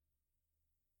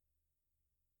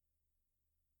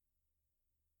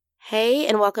Hey,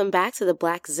 and welcome back to the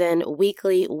Black Zen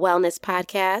Weekly Wellness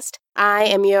Podcast. I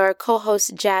am your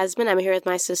co-host, Jasmine. I'm here with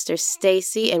my sister,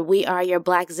 Stacy, and we are your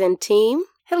Black Zen team.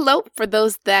 Hello. For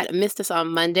those that missed us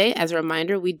on Monday, as a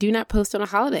reminder, we do not post on a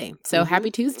holiday. So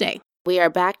happy Tuesday. We are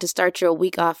back to start your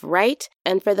week off right.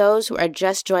 And for those who are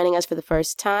just joining us for the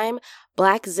first time,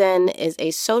 Black Zen is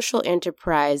a social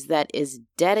enterprise that is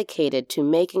dedicated to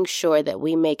making sure that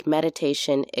we make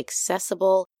meditation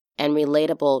accessible and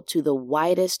relatable to the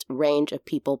widest range of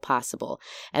people possible.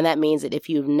 And that means that if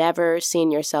you've never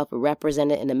seen yourself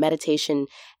represented in a meditation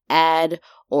ad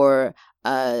or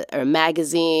a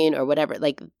magazine or whatever,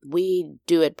 like, we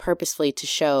do it purposefully to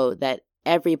show that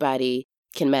everybody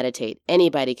can meditate.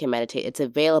 Anybody can meditate. It's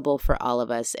available for all of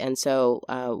us. And so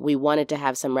we wanted to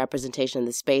have some representation in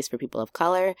the space for people of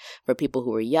color, for people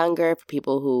who are younger, for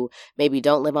people who maybe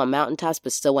don't live on mountaintops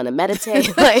but still want to meditate.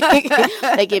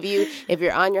 like if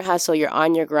you're on your hustle, you're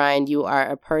on your grind, you are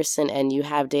a person and you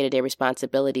have day-to-day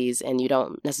responsibilities and you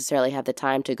don't necessarily have the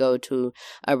time to go to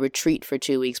a retreat for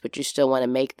 2 weeks, but you still want to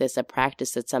make this a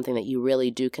practice that's something that you really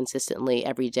do consistently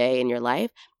every day in your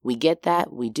life. We get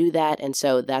that, we do that, and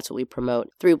so that's what we promote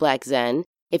through Black Zen.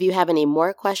 If you have any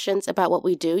more questions about what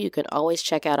we do, you can always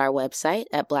check out our website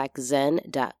at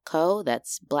blackzen.co.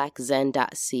 That's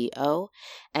blackzen.co.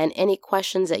 And any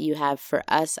questions that you have for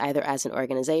us, either as an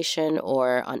organization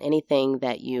or on anything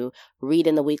that you read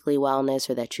in the Weekly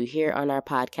Wellness or that you hear on our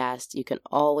podcast, you can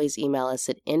always email us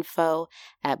at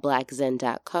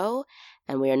info@blackzen.co.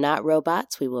 And we are not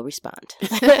robots. We will respond.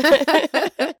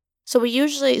 So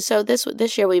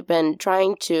this year we've been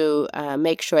trying to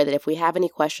make sure that if we have any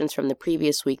questions from the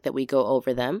previous week that we go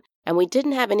over them. And we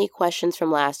didn't have any questions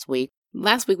from last week.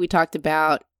 Last week we talked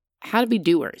about how to be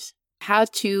doers, how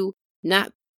to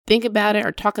not think about it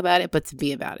or talk about it, but to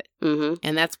be about it. Mm-hmm.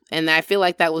 And I feel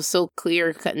like that was so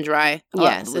clear, cut and dry.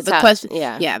 Yes.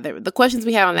 The questions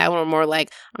we had on that one were more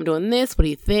like, I'm doing this. What do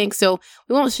you think? So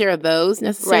we won't share those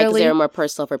necessarily. Right, because they're more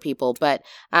personal for people. But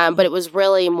it was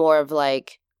really more of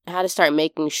like, how to start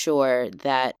making sure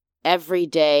that every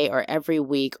day or every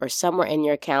week or somewhere in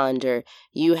your calendar,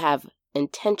 you have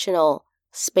intentional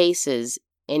spaces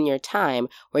in your time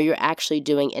where you're actually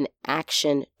doing an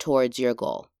action towards your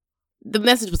goal. The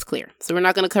message was clear. So we're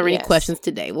not going to cover any questions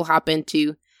today. We'll hop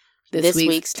into this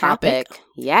week's topic.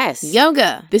 Yes.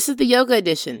 Yoga. This is the yoga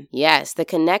edition. Yes. The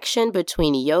connection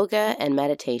between yoga and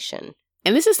meditation.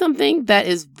 And this is something that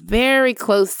is very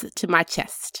close to my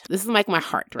chest. This is like my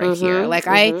heart right here. Like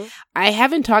I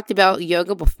haven't talked about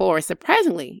yoga before,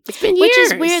 surprisingly. It's been years. Which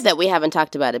is weird that we haven't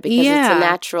talked about it because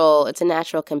it's a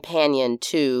natural companion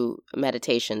to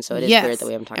meditation. So it is weird that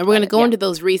we haven't talked about it. And we're going to go into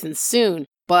those reasons soon.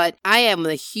 But I am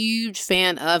a huge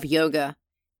fan of yoga,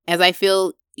 as I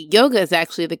feel yoga is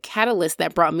actually the catalyst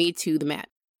that brought me to the mat.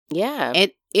 Yeah.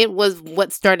 It was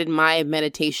what started my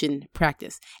meditation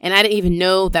practice. And I didn't even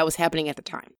know that was happening at the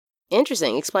time.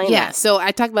 Interesting. Explain that. Yeah. So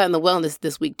I talked about it in the wellness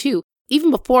this week, too.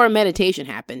 Even before meditation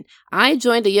happened, I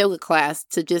joined a yoga class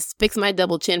to just fix my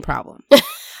double chin problem.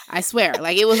 I swear.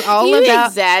 Like, it was all you about...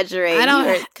 exaggerate.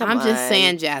 I'm just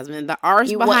saying, Jasmine. The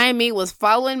arse behind me was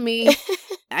following me.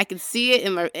 I could see it.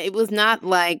 It was not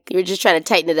like... You were just trying to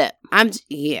tighten it up. Trying to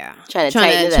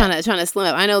slim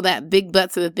up. I know that big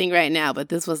butts are the thing right now, but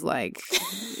this was like...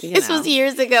 This was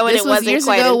years ago when it wasn't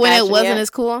quite as when it wasn't as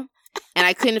cool. And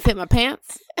I couldn't fit my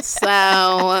pants.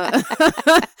 So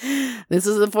this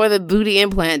was before the booty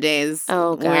implant days.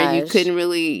 Oh, gosh. Where you couldn't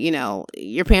really,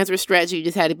 your pants were stretched. You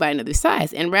just had to buy another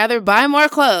size. And rather buy more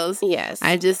clothes. Yes.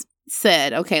 I just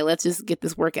said, okay, let's just get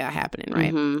this workout happening,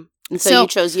 right? Mm-hmm. And so you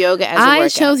chose yoga as a workout. I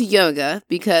chose yoga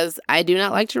because I do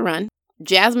not like to run.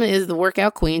 Jasmine is the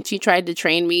workout queen. She tried to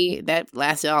train me. That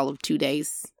lasted all of 2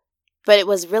 days. But it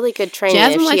was really good training.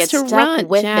 Jasmine if she likes had to stuck run.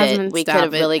 with Jasmine, it, we could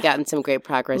have really gotten some great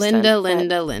progress Linda.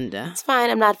 It's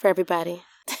fine. I'm not for everybody.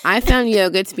 I found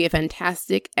yoga to be a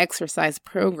fantastic exercise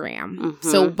program. Mm-hmm.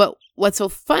 So, but what's so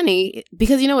funny,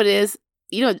 because you know what it is?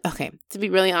 Okay, to be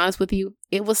really honest with you,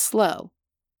 it was slow.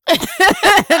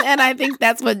 And I think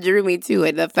that's what drew me to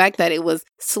it. The fact that it was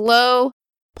slow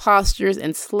postures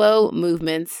and slow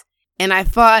movements. And I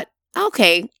thought,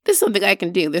 okay, this is something I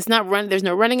can do. There's no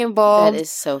running involved. That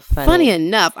is so funny. Funny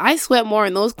enough, I sweat more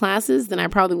in those classes than I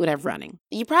probably would have running.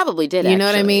 You probably did, You know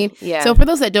what I mean? Yeah. So for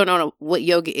those that don't know what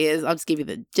yoga is, I'll just give you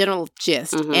the general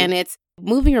gist. Mm-hmm. And it's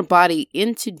moving your body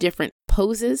into different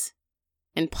poses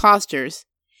and postures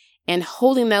and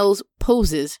holding those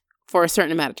poses for a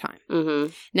certain amount of time.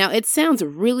 Mm-hmm. Now, it sounds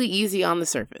really easy on the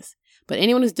surface, but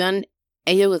anyone who's done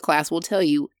a yoga class will tell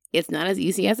you it's not as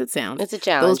easy as it sounds. It's a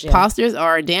challenge. Those postures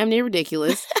are damn near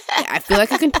ridiculous. I feel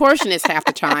like a contortionist half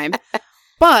the time.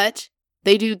 But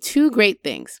they do two great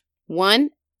things. One,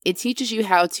 it teaches you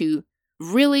how to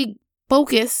really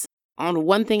focus on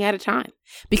one thing at a time.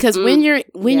 Because when you're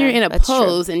in a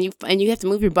pose and you have to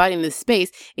move your body in this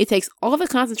space, it takes all the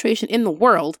concentration in the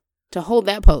world to hold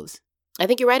that pose. I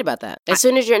think you're right about that. As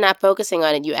soon as you're not focusing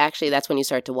on it, that's when you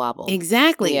start to wobble.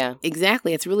 Exactly. Yeah.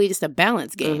 Exactly. It's really just a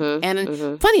balance game.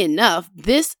 Funny enough,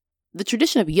 the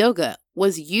tradition of yoga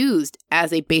was used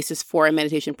as a basis for a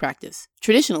meditation practice,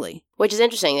 traditionally. Which is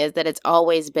interesting, is that it's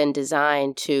always been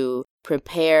designed to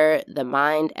prepare the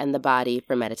mind and the body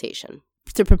for meditation.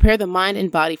 To prepare the mind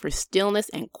and body for stillness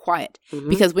and quiet.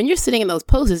 Because when you're sitting in those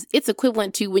poses, it's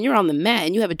equivalent to when you're on the mat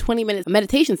and you have a 20-minute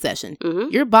meditation session.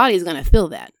 Your body is going to feel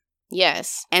that.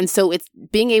 Yes. And so it's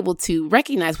being able to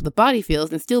recognize what the body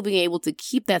feels and still being able to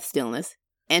keep that stillness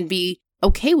and be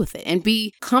okay with it and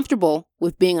be comfortable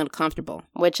with being uncomfortable.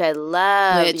 Which I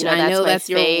love. Which I know that's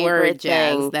your word,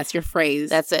 Jazz. That's your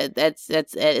phrase. That's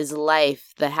it is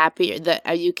life. The happier,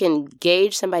 you can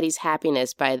gauge somebody's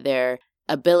happiness by their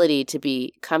ability to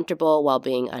be comfortable while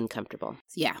being uncomfortable.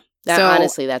 Yeah.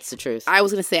 Honestly, that's the truth. I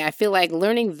was going to say, I feel like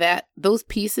learning those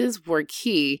pieces were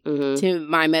key to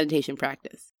my meditation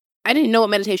practice. I didn't know what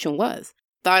meditation was.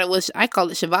 I called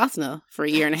it Shavasana for a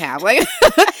year and a half.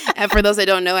 And for those that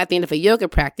don't know, at the end of a yoga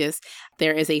practice,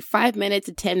 there is a 5-minute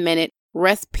to 10-minute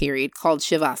rest period called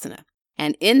Shavasana.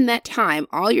 And in that time,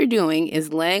 all you're doing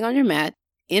is laying on your mat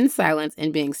in silence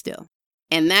and being still.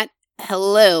 And that,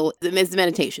 is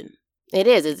meditation. It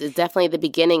is. It's definitely the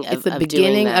beginning of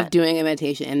doing a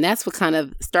meditation. And that's what kind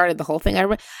of started the whole thing. I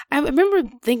remember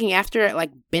thinking after,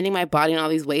 bending my body in all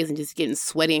these ways and just getting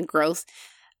sweaty and gross,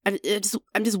 I'm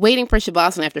just waiting for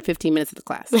Shavasana after 15 minutes of the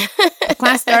class. The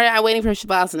class started, I'm waiting for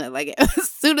Shavasana, as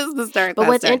soon as the start. But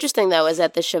what's interesting, though, is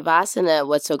that the Shavasana,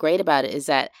 what's so great about it is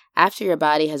that after your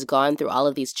body has gone through all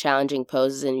of these challenging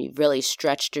poses and you've really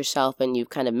stretched yourself and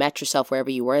you've kind of met yourself wherever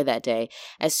you were that day,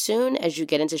 as soon as you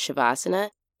get into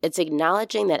Shavasana, it's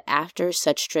acknowledging that after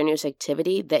such strenuous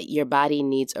activity that your body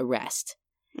needs a rest.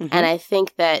 And I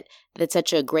think that that's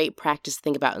such a great practice to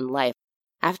think about in life.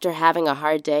 After having a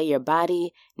hard day, your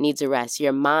body needs a rest.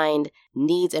 Your mind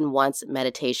needs and wants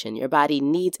meditation. Your body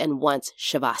needs and wants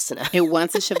Shavasana. It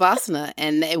wants a Shavasana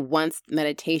and it wants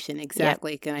meditation.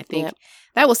 Exactly. Yep. And I think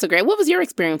that was so great. What was your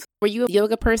experience? Were you a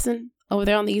yoga person over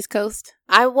there on the East Coast?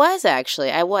 I was actually.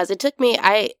 It took me,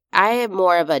 I am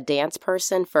more of a dance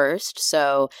person first.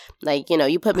 So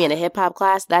you put me in a hip hop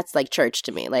class, that's like church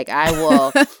to me. I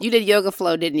will. You did yoga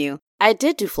flow, didn't you? I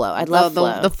did do flow. I love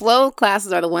flow. The flow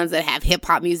classes are the ones that have hip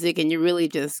hop music and you really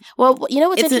just... Well, you know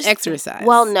what's interesting? It's an exercise.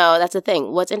 Well, no, that's the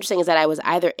thing. What's interesting is that I was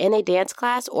either in a dance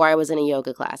class or I was in a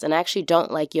yoga class. And I actually don't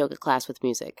like yoga class with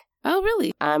music. Oh,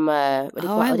 really? I'm a... What do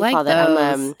you like call that?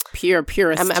 I'm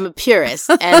purist. I'm a purist.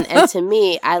 and to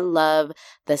me, I love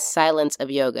the silence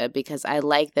of yoga because I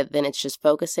like that then it's just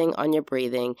focusing on your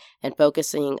breathing and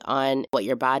focusing on what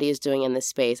your body is doing in this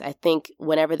space. I think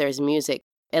whenever there's music,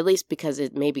 at least because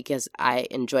I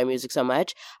enjoy music so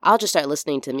much, I'll just start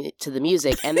listening to the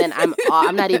music, and then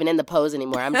I'm not even in the pose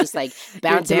anymore. I'm just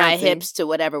bouncing my hips to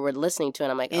whatever we're listening to,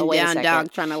 and I'm like, oh, wait a second,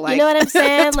 dog trying to you know what I'm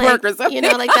saying? Twerk or something.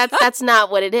 That's not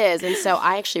what it is. And so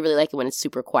I actually really like it when it's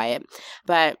super quiet.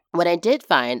 But what I did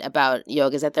find about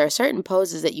yoga is that there are certain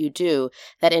poses that you do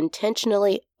that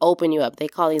intentionally open you up. They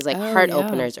call these heart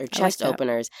openers or chest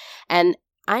openers, and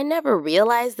I never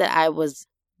realized that I was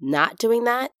not doing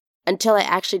that until I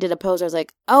actually did a pose. I was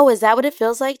like, oh, is that what it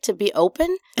feels like to be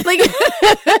open? To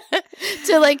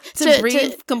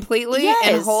breathe completely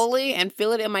and wholly and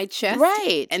feel it in my chest.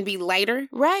 Right. And be lighter.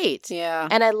 Right. Yeah.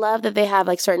 And I love that they have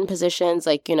certain positions,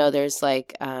 there's this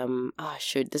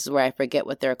is where I forget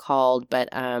what they're called, but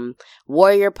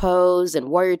warrior pose and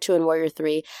warrior 2 and warrior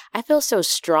 3. I feel so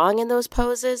strong in those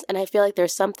poses, and I feel like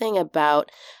there's something about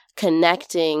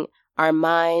connecting our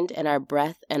mind and our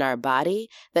breath and our body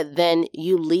that then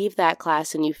you leave that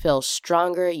class and you feel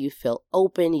stronger, you feel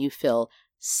open, you feel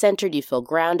centered, you feel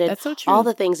grounded. That's so true. All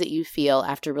the things that you feel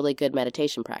after really good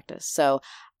meditation practice. So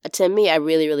to me, I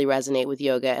really, really resonate with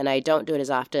yoga, and I don't do it as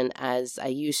often as I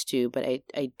used to, but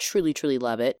I truly, truly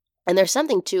love it. And there's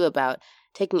something too about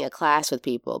taking a class with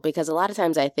people, because a lot of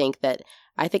times I think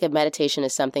of meditation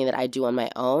as something that I do on my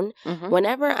own.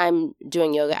 Whenever I'm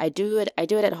doing yoga, I do it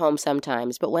at home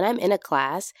sometimes, but when I'm in a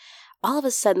class, all of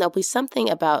a sudden there'll be something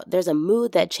about, there's a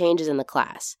mood that changes in the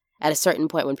class at a certain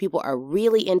point when people are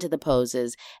really into the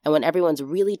poses and when everyone's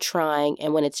really trying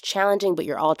and when it's challenging, but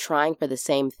you're all trying for the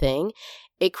same thing.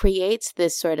 It creates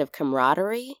this sort of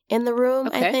camaraderie in the room,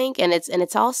 okay. I think. And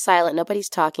it's all silent. Nobody's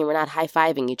talking. We're not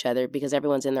high-fiving each other because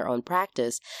everyone's in their own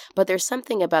practice. But there's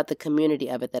something about the community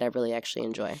of it that I really actually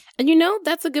enjoy. And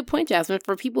that's a good point, Jasmine.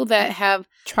 For people that have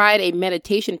tried a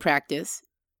meditation practice,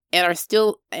 and are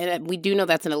still, and we do know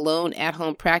that's an alone at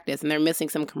home practice and they're missing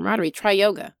some camaraderie, try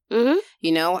yoga. Mm-hmm.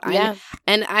 You know? Yeah.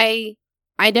 And I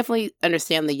definitely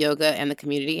understand the yoga and the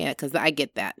community because I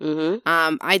get that. Mm-hmm.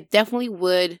 I definitely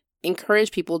would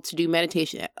encourage people to do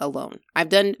meditation alone. I've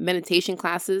done meditation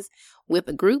classes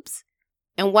with groups,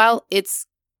 and while it's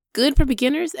good for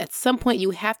beginners, at some point you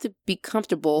have to be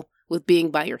comfortable with being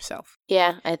by yourself.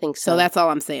 Yeah, I think so. So that's all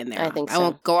I'm saying there. I think so. I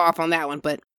won't go off on that one,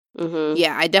 but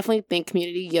yeah, I definitely think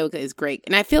community yoga is great.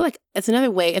 And I feel like it's another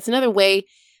way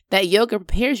that yoga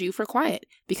prepares you for quiet.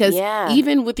 Because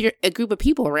even with a group of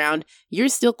people around, you're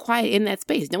still quiet in that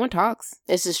space. No one talks.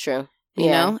 This is true. You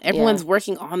know, everyone's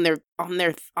working on their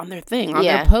thing, on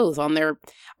their pose, on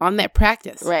that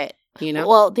practice. Right. You know?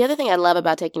 Well, the other thing I love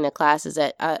about taking a class is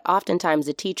that oftentimes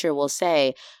the teacher will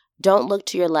say, don't look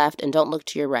to your left and don't look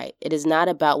to your right. It is not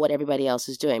about what everybody else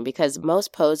is doing, because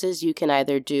most poses you can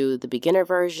either do the beginner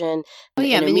version,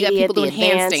 then you got people doing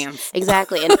handstands.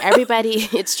 Exactly. And everybody,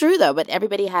 it's true though, but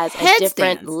everybody has a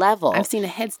different level. I've seen a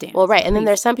headstand. Well, right. And then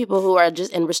there's some people who are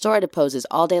just in restorative poses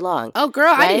all day long. Oh,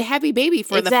 girl, right? I did Happy Baby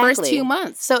for the first 2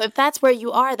 months. So if that's where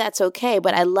you are, that's okay.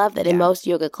 But I love that in most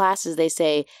yoga classes, they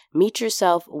say, meet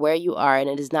yourself where you are. And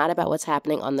it is not about what's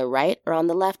happening on the right or on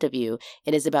the left of you.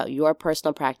 It is about your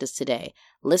personal practice today.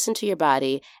 Listen to your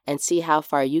body and see how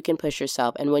far you can push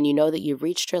yourself. And when you know that you've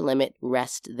reached your limit,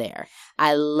 rest there.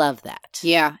 I love that.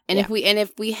 Yeah. And if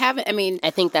we haven't, I mean, I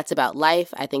think that's about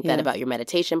life. I think that about your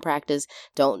meditation practice.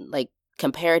 Don't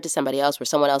compare it to somebody else where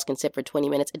someone else can sit for 20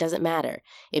 minutes. It doesn't matter.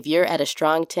 If you're at a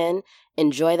strong 10,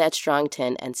 enjoy that strong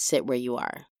 10 and sit where you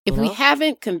are. If we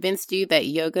haven't convinced you that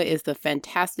yoga is the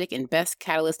fantastic and best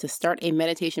catalyst to start a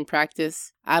meditation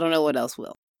practice, I don't know what else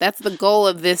will. That's the goal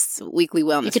of this weekly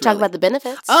wellness. You could talk about the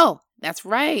benefits. Oh, that's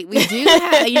right. We do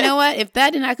have, you know what? If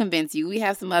that did not convince you, we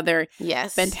have some other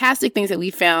fantastic things that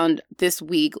we found this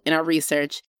week in our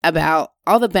research about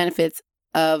all the benefits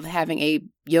of having a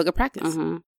yoga practice.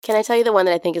 Mm-hmm. Can I tell you the one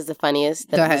that I think is the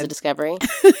funniest that was a discovery?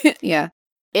 Yeah.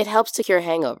 It helps to cure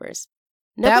hangovers.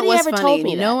 Nobody ever funny. told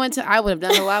me that. No one. I would have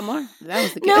done a lot more. That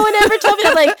was the No one ever told me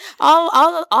that.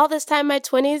 All this time in my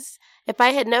 20s, if I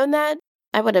had known that,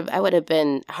 I would have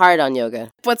been hard on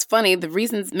yoga. What's funny, the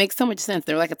reasons make so much sense.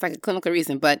 It's like a clinical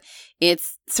reason, but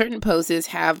it's certain poses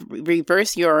have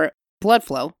reverse your blood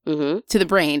flow to the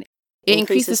brain. It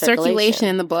increases circulation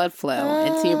in the blood flow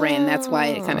into your brain. That's why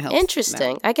it kind of helps.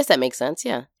 Interesting. I guess that makes sense.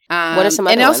 Yeah. What are some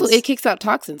other ones? And also, it kicks out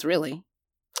toxins. Really.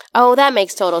 Oh, that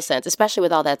makes total sense, especially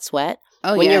with all that sweat.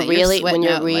 Oh, when yeah, when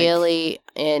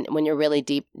you're really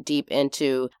deep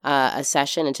into a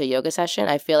session, into a yoga session,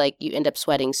 I feel like you end up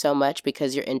sweating so much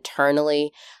because you're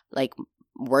internally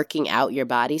working out your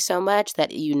body so much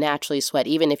that you naturally sweat,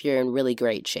 even if you're in really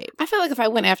great shape. I feel like if I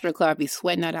went after a club, I'd be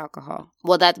sweating out alcohol.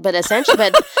 Well, but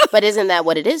essentially, but isn't that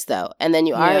what it is though? And then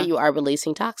you are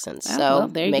releasing toxins.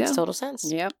 There you makes total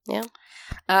sense. Yep. Yeah.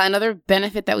 Another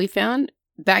benefit that we found.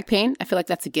 Back pain, I feel like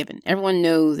that's a given. Everyone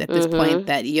knows at this point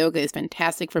that yoga is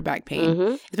fantastic for back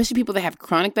pain, especially people that have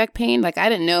chronic back pain. I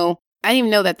didn't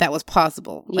even know that was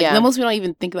possible. Most people don't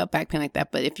even think about back pain like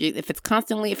that. But if it's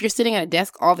constantly, if you're sitting at a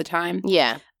desk all the time,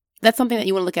 that's something that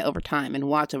you want to look at over time and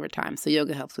watch over time. So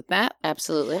yoga helps with that.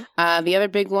 Absolutely. The other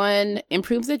big one,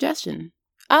 improves digestion.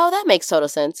 Oh, that makes total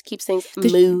sense. Keeps things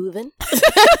moving.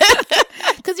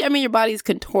 Because, your body's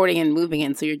contorting and moving,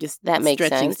 and so you're just stretching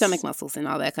sense. Stomach muscles and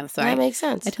all that kind of stuff. That makes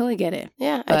sense. I totally get it.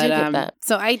 Yeah, I do get that.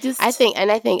 So I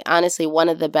think, honestly, one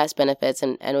of the best benefits,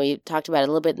 and we talked about it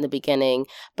a little bit in the beginning,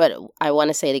 but I want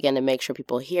to say it again to make sure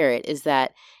people hear it, is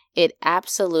that it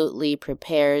absolutely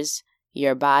prepares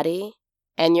your body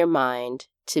and your mind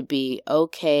to be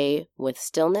okay with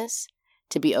stillness,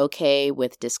 to be okay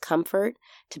with discomfort,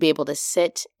 to be able to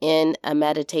sit in a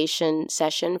meditation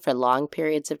session for long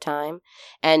periods of time,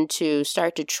 and to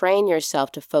start to train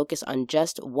yourself to focus on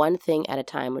just one thing at a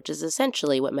time, which is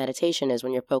essentially what meditation is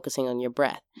when you're focusing on your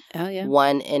breath. Oh, yeah.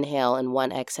 One inhale and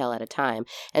one exhale at a time.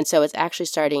 And so it's actually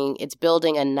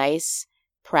building a nice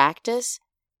practice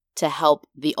to help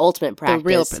the ultimate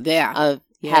practice of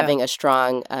having a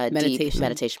strong, deep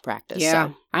meditation practice. Yeah.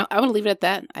 So. I want to leave it at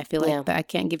that. I feel like that I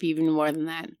can't give you even more than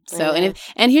that. So,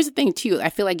 and here's the thing too. I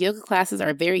feel like yoga classes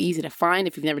are very easy to find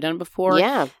if you've never done it before.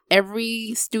 Yeah.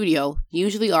 Every studio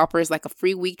usually offers a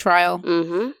free week trial.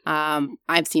 Mm-hmm.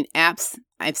 I've seen apps.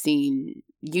 I've seen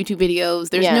YouTube videos.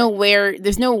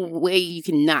 There's no way you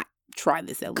can not try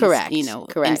this at least. Correct.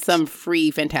 In some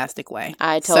free, fantastic way.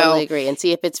 I totally agree. And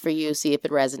see if it's for you. See if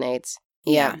it resonates.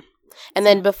 Yeah. And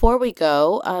then before we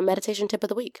go, meditation tip of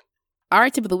the week. Our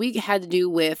tip of the week had to do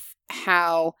with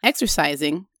how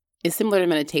exercising is similar to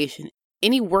meditation.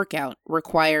 any workout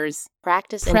requires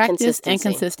practice and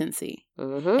consistency.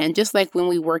 Mm-hmm. And just like when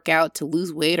we work out to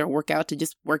lose weight or work out to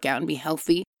just work out and be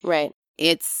healthy, right?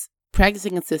 It's practice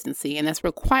and consistency, and that's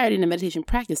required in a meditation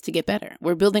practice to get better.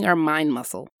 We're building our mind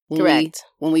muscle when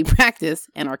we practice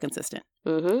and are consistent.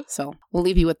 Mm-hmm. So we'll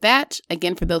leave you with that.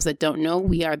 Again, for those that don't know,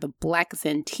 we are the Black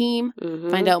Zen team. Mm-hmm.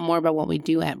 Find out more about what we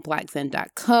do at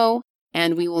blackzen.co.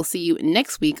 And we will see you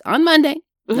next week on Monday,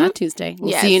 not Tuesday.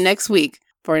 We'll see you next week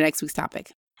for next week's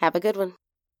topic. Have a good one.